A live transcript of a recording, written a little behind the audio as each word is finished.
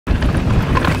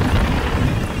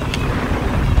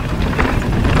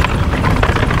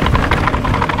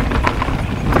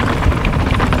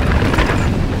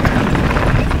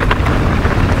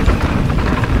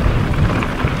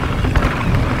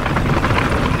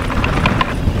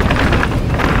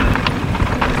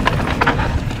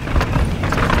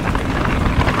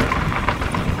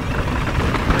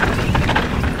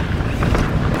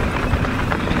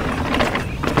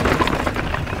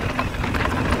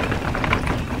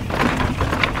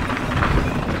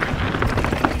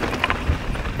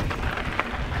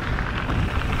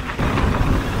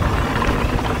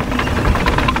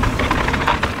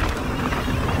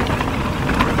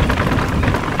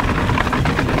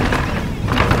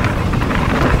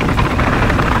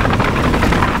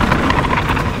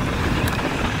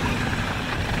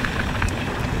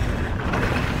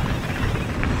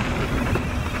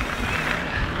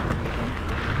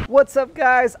what's up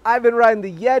guys? I've been riding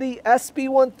the Yeti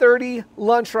SB130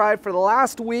 lunch ride for the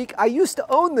last week. I used to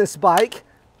own this bike,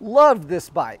 loved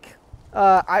this bike.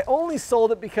 I only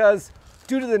sold it because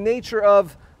due to the nature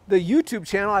of the YouTube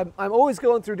channel, I'm always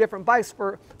going through different bikes.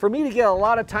 For me to get a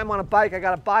lot of time on a bike, I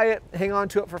gotta buy it, hang on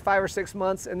to it for 5 or 6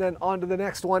 months, and then on to the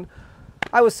next one.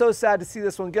 I was so sad to see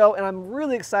this one go, and I'm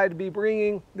really excited to be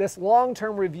bringing this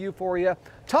long-term review for you.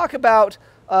 Talk about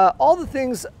all the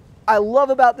things I love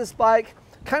about this bike,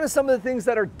 kind of some of the things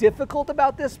that are difficult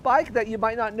about this bike that you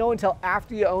might not know until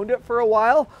after you owned it for a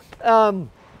while.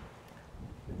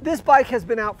 This bike has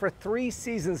been out for 3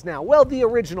 seasons now. Well, the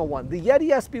original one, the Yeti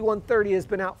SB130, has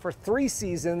been out for 3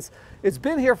 seasons. It's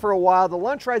been here for a while. The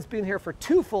lunch ride's been here for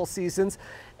 2 full seasons,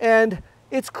 and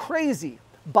it's crazy.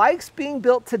 Bikes being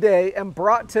built today and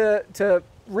brought to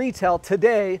retail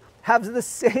today have the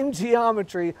same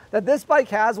geometry that this bike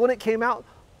has when it came out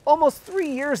almost 3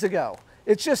 years ago.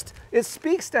 It's just, it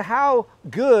speaks to how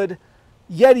good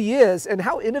Yeti is and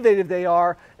how innovative they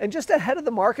are and just ahead of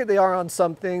the market they are on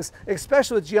some things,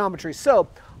 especially with geometry. So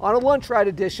on a lunch ride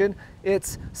edition,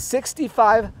 it's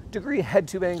 65-degree head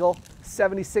tube angle,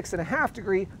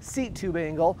 76.5-degree seat tube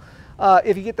angle.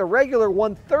 If you get the regular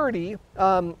 130,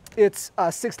 it's a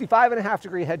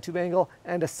 65.5-degree head tube angle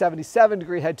and a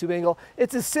 77-degree head tube angle.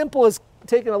 It's as simple as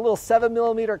taking a little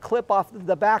 7mm clip off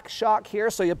the back shock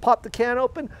here. So you pop the can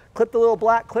open, clip the little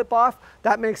black clip off.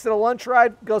 That makes it a lunch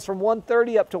ride. Goes from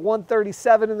 130 up to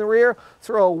 137 in the rear.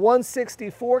 Throw a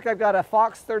 160 fork. I've got a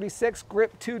Fox 36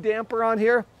 Grip 2 damper on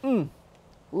here.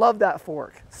 Love that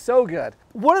fork, so good.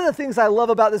 One of the things I love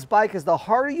about this bike is the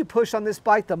harder you push on this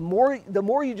bike, the more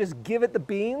you just give it the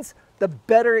beans, the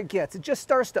better it gets. It just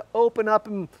starts to open up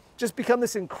and just become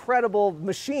this incredible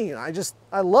machine.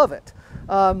 I love it.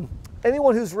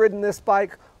 Anyone who's ridden this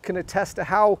bike can attest to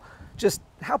how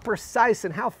precise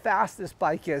and how fast this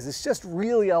bike is. It's just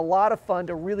really a lot of fun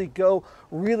to really go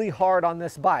really hard on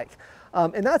this bike.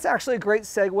 And that's actually a great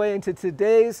segue into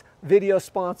today's video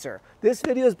sponsor. This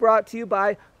video is brought to you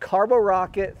by Carbo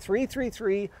Rocket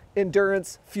 333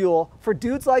 Endurance Fuel for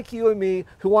dudes like you and me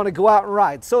who want to go out and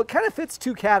ride. So it kind of fits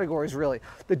 2 categories really.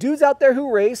 The dudes out there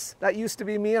who race, that used to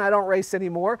be me and I don't race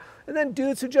anymore, and then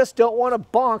dudes who just don't want to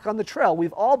bonk on the trail.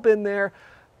 We've all been there.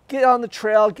 Get on the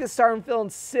trail, starting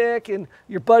feeling sick, and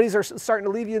your buddies are starting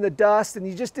to leave you in the dust, and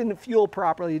you just didn't fuel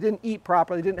properly, you didn't eat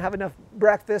properly, you didn't have enough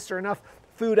breakfast or enough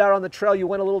food out on the trail, you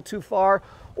went a little too far.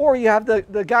 Or you have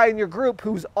the guy in your group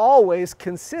who's always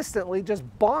consistently just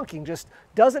bonking, just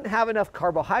doesn't have enough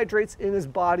carbohydrates in his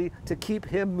body to keep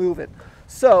him moving.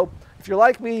 So if you're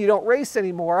like me, you don't race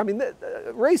anymore. I mean,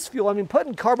 race fuel, I mean,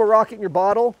 putting Carbo Rocket in your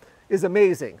bottle is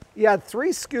amazing. You add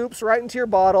 3 scoops right into your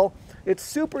bottle. It's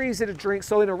super easy to drink.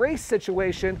 So in a race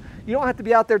situation, you don't have to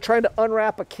be out there trying to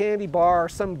unwrap a candy bar or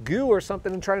some goo or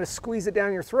something and trying to squeeze it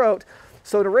down your throat.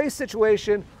 So in a race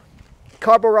situation,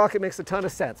 Carbo Rocket makes a ton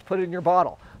of sense. Put it in your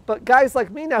bottle. But guys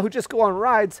like me now who just go on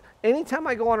rides, anytime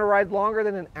I go on a ride longer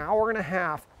than an hour and a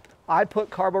half, I put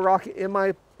Carbo Rocket in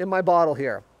my bottle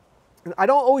here. And I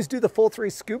don't always do the full 3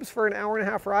 scoops for an hour and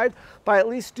a half ride, but I at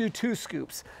least do 2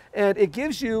 scoops. And it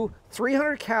gives you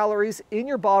 300 calories in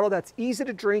your bottle that's easy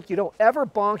to drink. You don't ever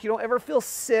bonk. You don't ever feel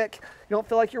sick. You don't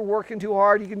feel like you're working too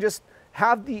hard. You can just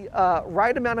have the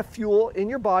right amount of fuel in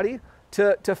your body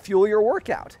to fuel your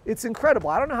workout. It's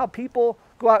incredible. I don't know how people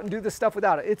go out and do this stuff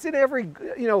without it. It's in every,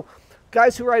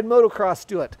 guys who ride motocross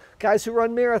do it. Guys who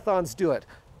run marathons do it.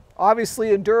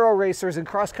 Obviously enduro racers and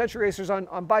cross-country racers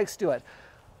on bikes do it.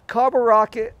 Carbo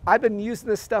Rocket, I've been using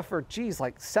this stuff for, geez,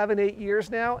 like 7-8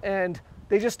 years now, and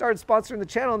they just started sponsoring the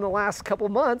channel in the last couple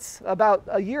months. About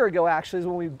a year ago, actually, is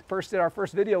when we first did our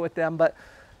first video with them. But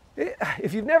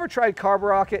if you've never tried Carbo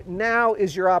Rocket, now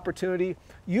is your opportunity.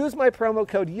 Use my promo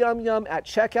code YUMYUM at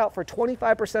checkout for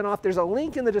 25% off. There's a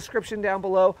link in the description down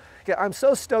below. I'm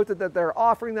so stoked that they're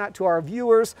offering that to our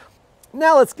viewers.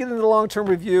 Now let's get into the long-term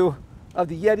review of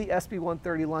the Yeti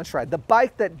SB130 lunch ride, the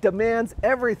bike that demands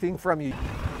everything from you.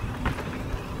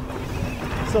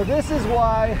 So this is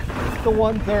why the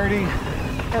 130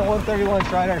 and 130 lunch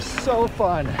ride are so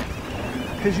fun,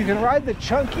 because you can ride the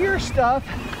chunkier stuff,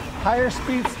 higher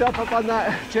speed stuff up on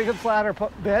that Jacob's Ladder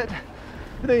bit.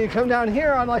 But then you come down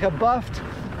here on like a buffed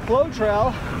flow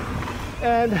trail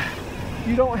and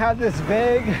you don't have this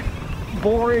vague,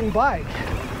 boring bike.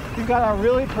 You've got a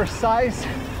really precise,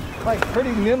 like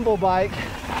pretty nimble bike.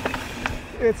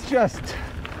 It's just,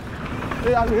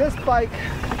 I mean, this bike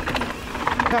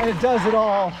kind of does it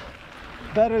all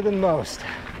better than most.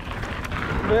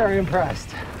 Very impressed.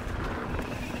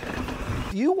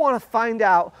 If you want to find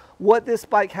out what this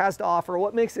bike has to offer,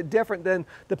 what makes it different than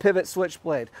the Pivot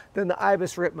Switchblade, than the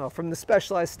Ibis Ritmo, from the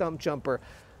Specialized Stump Jumper,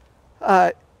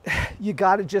 you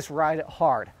got to just ride it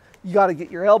hard. You got to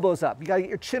get your elbows up. You got to get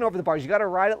your chin over the bars. You got to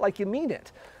ride it like you mean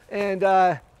it. And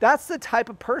that's the type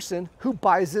of person who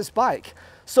buys this bike.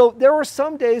 So there were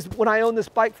some days when I owned this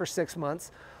bike for 6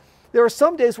 months, there were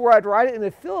some days where I'd ride it and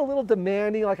it'd feel a little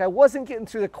demanding, like I wasn't getting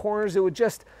through the corners. It would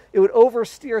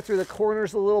oversteer through the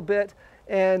corners a little bit.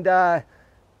 And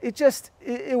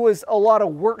it was a lot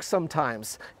of work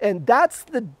sometimes. And that's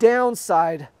the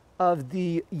downside of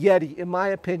the Yeti, in my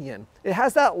opinion. It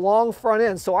has that long front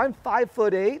end. So I'm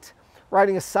 5'8",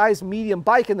 riding a size medium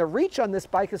bike, and the reach on this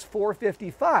bike is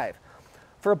 455.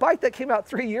 For a bike that came out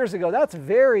 3 years ago, that's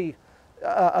very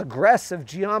aggressive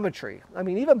geometry. I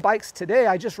mean, even bikes today,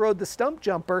 I just rode the Stump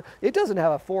Jumper. It doesn't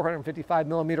have a 455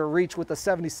 millimeter reach with a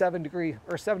 77 degree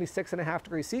or 76.5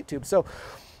 degree seat tube. So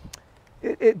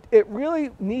it really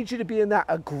needs you to be in that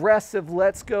aggressive,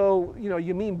 let's go,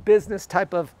 you mean business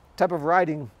type of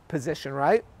riding position,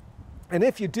 right? And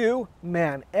if you do,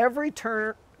 man, every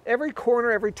turn, every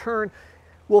corner, every turn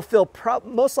will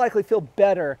most likely feel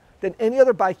better than any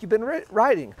other bike you've been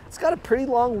riding. It's got a pretty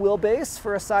long wheelbase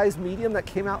for a size medium that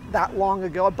came out that long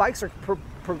ago. Bikes are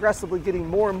progressively getting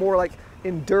more and more like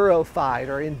enduro-fied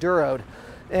or enduroed.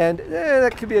 And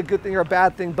that could be a good thing or a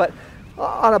bad thing, but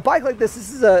on a bike like this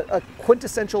is a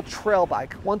quintessential trail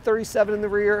bike. 137 in the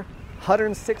rear,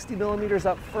 160 millimeters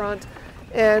up front,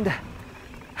 and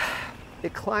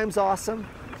it climbs awesome.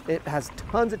 It has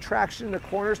tons of traction in the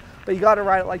corners, but you gotta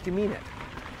ride it like you mean it.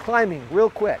 Climbing, real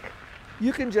quick.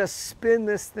 You can just spin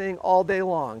this thing all day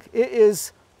long. It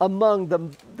is among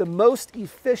the most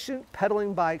efficient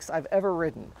pedaling bikes I've ever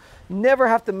ridden. Never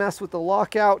have to mess with the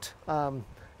lockout.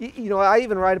 I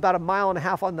even ride about 1.5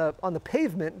 miles on the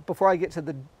pavement before I get to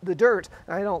the dirt,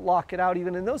 and I don't lock it out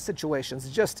even in those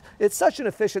situations. It's such an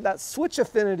efficient, that switch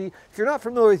affinity. If you're not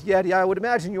familiar with Yeti, I would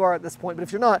imagine you are at this point, but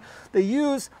if you're not, they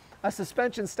use a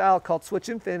suspension style called Switch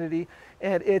Infinity,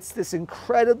 and it's this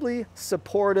incredibly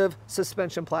supportive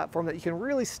suspension platform that you can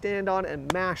really stand on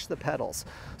and mash the pedals.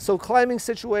 So climbing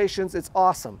situations, it's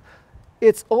awesome.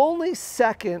 It's only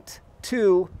second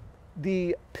to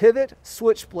the Pivot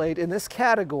Switchblade in this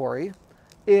category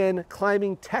in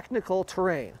climbing technical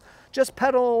terrain. Just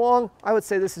pedaling along, I would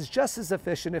say this is just as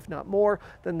efficient, if not more,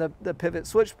 than the Pivot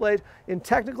Switchblade. In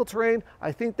technical terrain,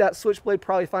 I think that Switchblade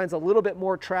probably finds a little bit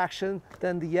more traction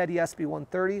than the Yeti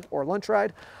SB130 or Lunch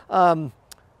Ride.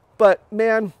 But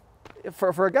man, for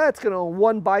a guy that's gonna own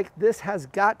one bike, this has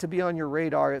got to be on your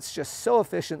radar. It's just so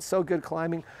efficient, so good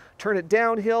climbing. Turn it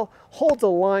downhill, holds the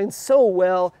line so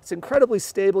well. It's incredibly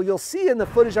stable. You'll see in the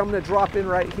footage I'm gonna drop in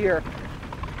right here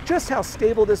just how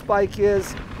stable this bike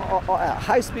is at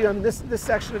high speed. I mean, this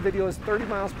section of video is 30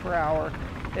 miles per hour,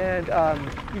 and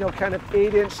kind of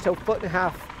 8-inch to 1.5 foot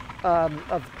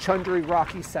of chundery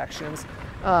rocky sections.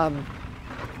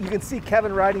 You can see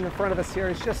Kevin riding in front of us here.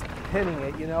 He's just pinning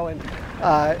it, and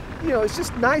it's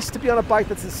just nice to be on a bike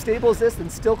that's as stable as this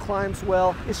and still climbs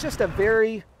well. It's just a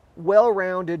very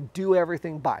well-rounded,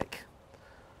 do-everything bike.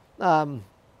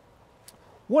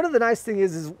 One of the nice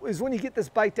things is when you get this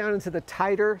bike down into the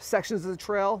tighter sections of the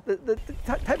trail, the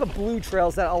type of blue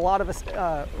trails that a lot of us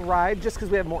ride, just because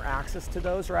we have more access to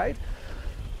those, right?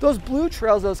 Those blue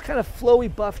trails, those kind of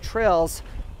flowy, buff trails,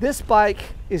 this bike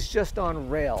is just on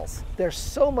rails. There's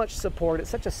so much support. It's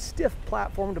such a stiff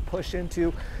platform to push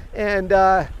into. And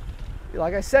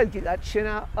like I said, get that chin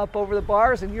up over the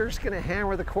bars and you're just gonna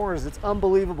hammer the corners. It's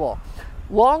unbelievable.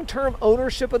 Long-term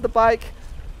ownership of the bike,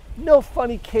 no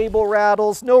funny cable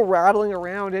rattles, no rattling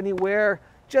around anywhere.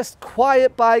 Just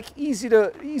quiet bike, easy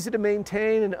to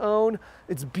maintain and own.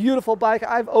 It's a beautiful bike.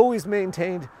 I've always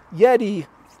maintained Yeti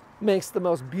makes the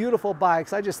most beautiful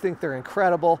bikes. I just think they're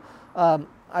incredible.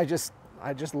 I just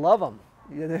love them.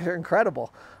 They're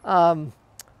incredible.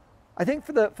 I think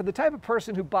for the type of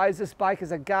person who buys this bike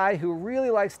is a guy who really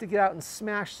likes to get out and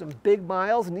smash some big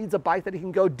miles and needs a bike that he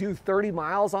can go do 30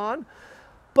 miles on,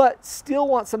 but still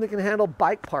wants something that can handle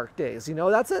bike park days.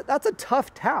 That's a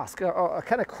tough task, a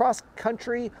kind of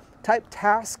cross-country type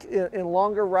task in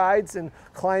longer rides and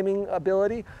climbing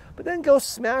ability, but then go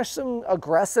smash some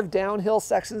aggressive downhill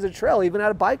sections of trail, even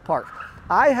at a bike park.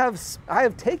 I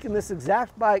have taken this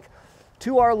exact bike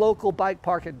to our local bike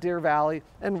park at Deer Valley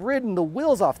and ridden the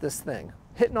wheels off this thing,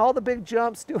 hitting all the big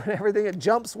jumps, doing everything. It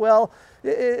jumps well.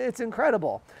 It's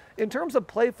incredible. In terms of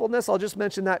playfulness, I'll just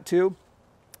mention that too.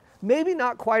 Maybe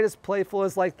not quite as playful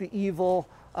as like the Evil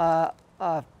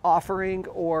offering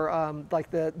or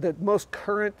like the most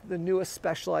current, the newest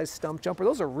Specialized Stump Jumper.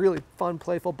 Those are really fun,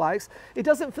 playful bikes. It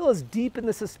doesn't feel as deep in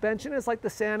the suspension as like the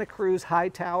Santa Cruz High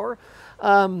Tower.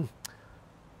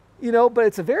 But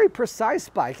it's a very precise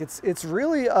bike. It's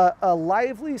really a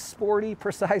lively, sporty,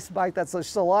 precise bike that's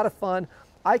just a lot of fun.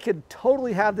 I could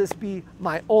totally have this be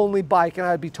my only bike and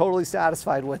I'd be totally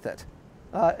satisfied with it.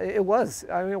 It was.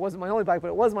 I mean, it wasn't my only bike, but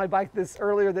it was my bike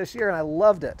earlier this year, and I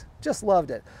loved it. Just loved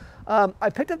it. I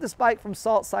picked up this bike from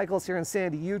Salt Cycles here in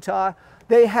Sandy, Utah.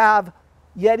 They have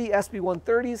Yeti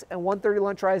SB130s and 130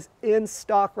 lunch rides in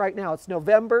stock right now. It's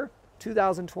November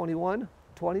 2021.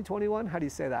 How do you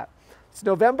say that? It's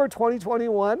November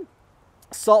 2021.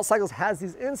 Salt Cycles has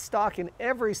these in stock in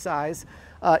every size,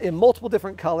 in multiple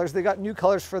different colors. They got new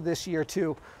colors for this year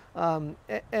too.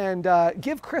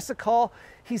 Give Chris a call.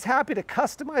 He's happy to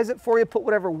customize it for you, put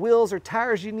whatever wheels or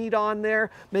tires you need on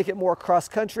there, make it more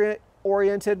cross-country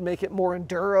oriented, make it more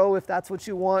enduro if that's what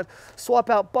you want, swap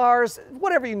out bars,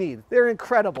 whatever you need. They're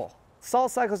incredible.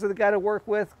 Salt Cycles are the guy to work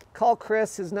with. Call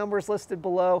Chris, his number is listed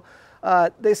below.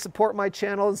 They support my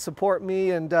channel and support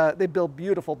me, and they build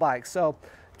beautiful bikes. So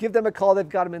give them a call. They've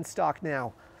got them in stock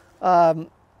now.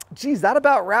 Geez, that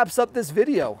about wraps up this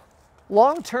video.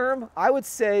 Long term, I would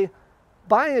say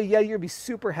buying a Yeti, you'd be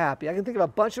super happy. I can think of a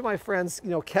bunch of my friends, you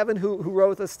know, Kevin, who rode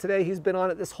with us today, he's been on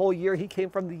it this whole year. He came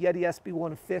from the Yeti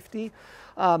SB150.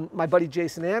 My buddy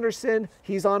Jason Anderson,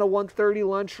 he's on a 130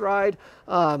 lunch ride.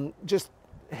 Just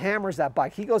hammers that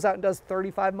bike. He goes out and does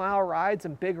 35-mile rides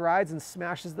and big rides and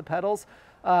smashes the pedals.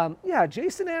 Yeah,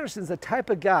 Jason Anderson's the type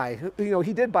of guy who, you know,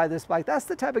 he did buy this bike. That's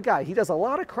the type of guy. He does a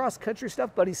lot of cross-country stuff,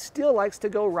 but he still likes to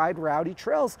go ride rowdy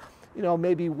trails, you know,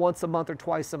 maybe once a month or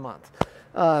twice a month.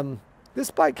 This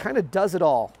bike kind of does it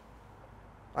all.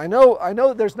 I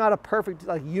know there's not a perfect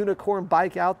like unicorn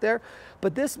bike out there,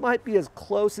 but this might be as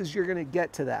close as you're going to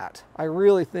get to that. I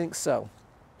really think so.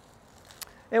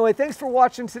 Anyway, thanks for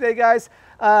watching today, guys.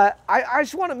 I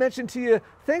just want to mention to you,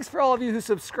 thanks for all of you who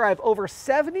subscribe. Over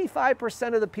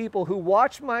 75% of the people who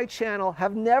watch my channel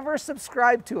have never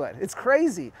subscribed to it. It's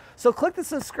crazy. So click the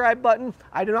subscribe button.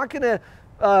 I'm not going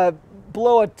to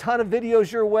blow a ton of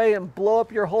videos your way and blow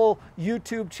up your whole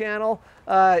YouTube channel.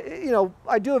 You know,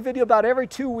 I do a video about every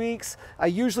 2 weeks. I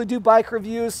usually do bike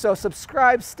reviews, so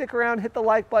subscribe, stick around, hit the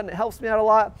like button. It helps me out a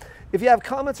lot. If you have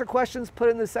comments or questions, put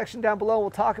it in the section down below. We'll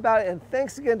talk about it. And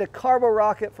thanks again to Carbo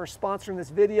Rocket for sponsoring this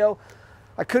video.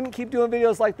 I couldn't keep doing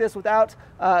videos like this without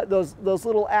those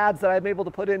little ads that I'm able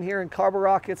to put in here, and Carbo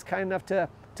Rocket's kind enough to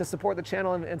support the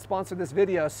channel and sponsor this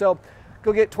video. So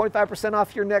go get 25%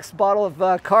 off your next bottle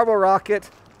of Carbo Rocket.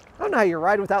 I don't know how you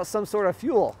ride without some sort of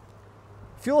fuel.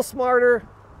 Fuel smarter,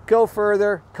 go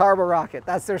further, Carbo Rocket.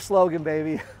 That's their slogan,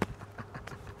 baby.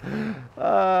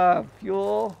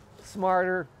 Fuel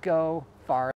smarter, go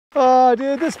far. Oh,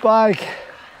 dude, this bike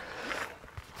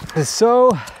is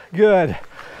so good.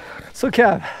 So,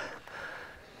 Kev,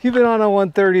 you've been on a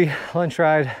 130 lunch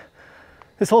ride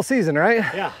this whole season, right?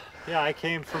 Yeah, I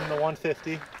came from the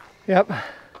 150. Yep.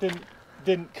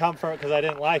 Didn't come from it because I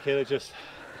didn't like it. I just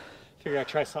figured I'd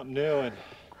try something new. And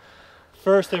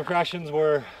first impressions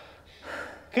were,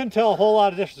 couldn't tell a whole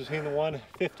lot of difference between the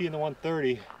 150 and the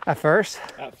 130. At first?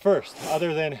 At first,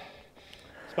 other than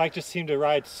this bike just seemed to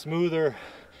ride smoother.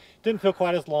 Didn't feel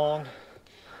quite as long.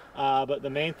 But the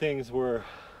main things were,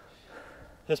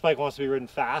 this bike wants to be ridden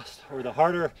fast, or the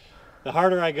harder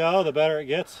I go, the better it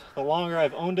gets. The longer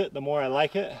I've owned it, the more I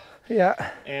like it.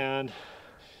 Yeah. And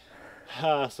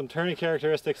some turning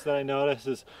characteristics that I notice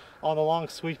is on the long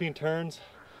sweeping turns,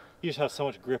 you just have so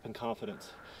much grip and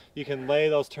confidence. You can lay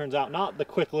those turns out, not the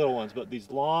quick little ones, but these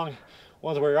long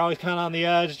ones where you're always kind of on the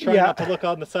edge, trying not to look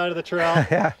on the side of the trail.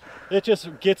 Yeah. It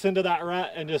just gets into that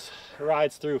rut and just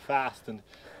rides through fast and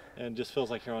just feels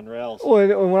like you're on rails.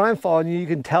 Well, when I'm following you, you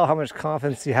can tell how much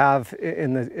confidence you have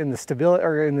in the stability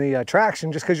or in the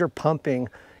traction, just because you're pumping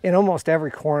in almost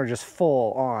every corner, just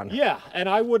full on. Yeah, and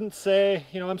I wouldn't say,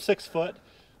 you know, I'm 6 foot.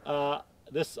 I'm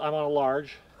on a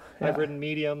large. Yeah. I've ridden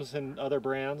mediums and other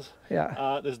brands.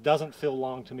 Yeah. This doesn't feel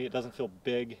long to me. It doesn't feel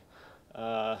big.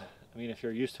 I mean, if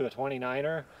you're used to a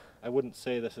 29er, I wouldn't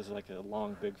say this is like a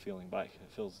long, big feeling bike.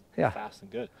 It feels fast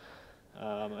and good.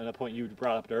 And the point you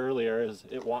brought up earlier is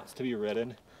it wants to be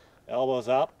ridden elbows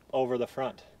up over the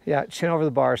front. Yeah, chin over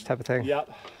the bars type of thing.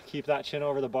 Yep, keep that chin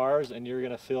over the bars and you're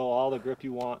gonna feel all the grip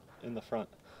you want in the front.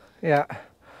 Yeah,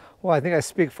 well, I think I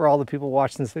speak for all the people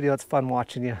watching this video. It's fun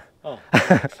watching you. Oh,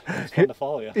 it's fun to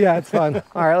follow you. Yeah, it's fun.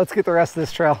 All right, let's get the rest of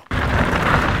this trail.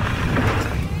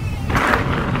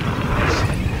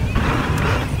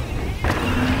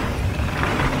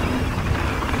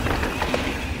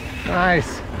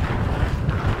 Nice.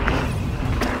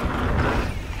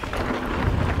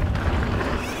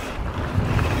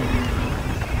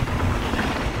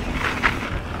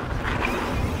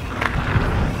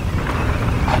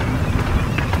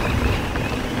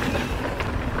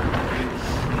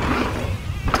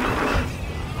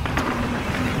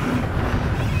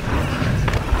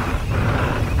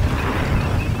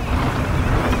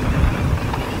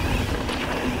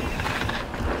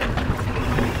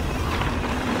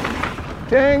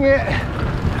 Dang it,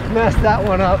 messed that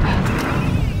one up.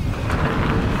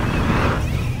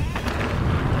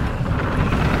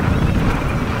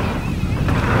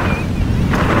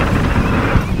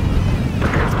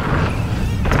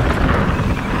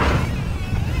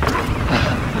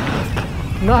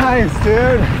 Nice,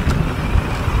 dude.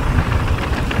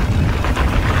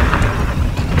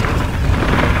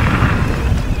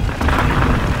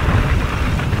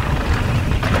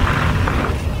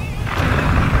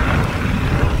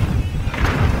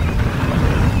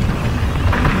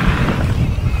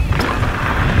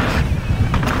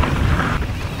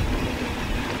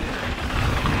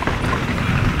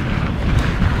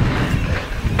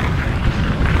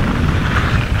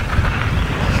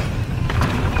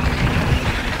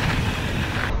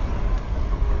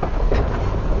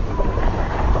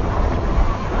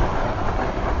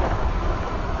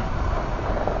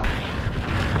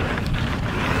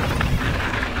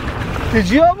 Did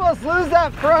you almost lose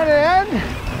that front end?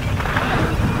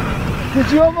 Did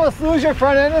you almost lose your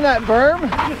front end in that berm?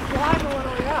 Just slide a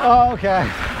little, yeah. Oh,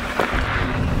 okay.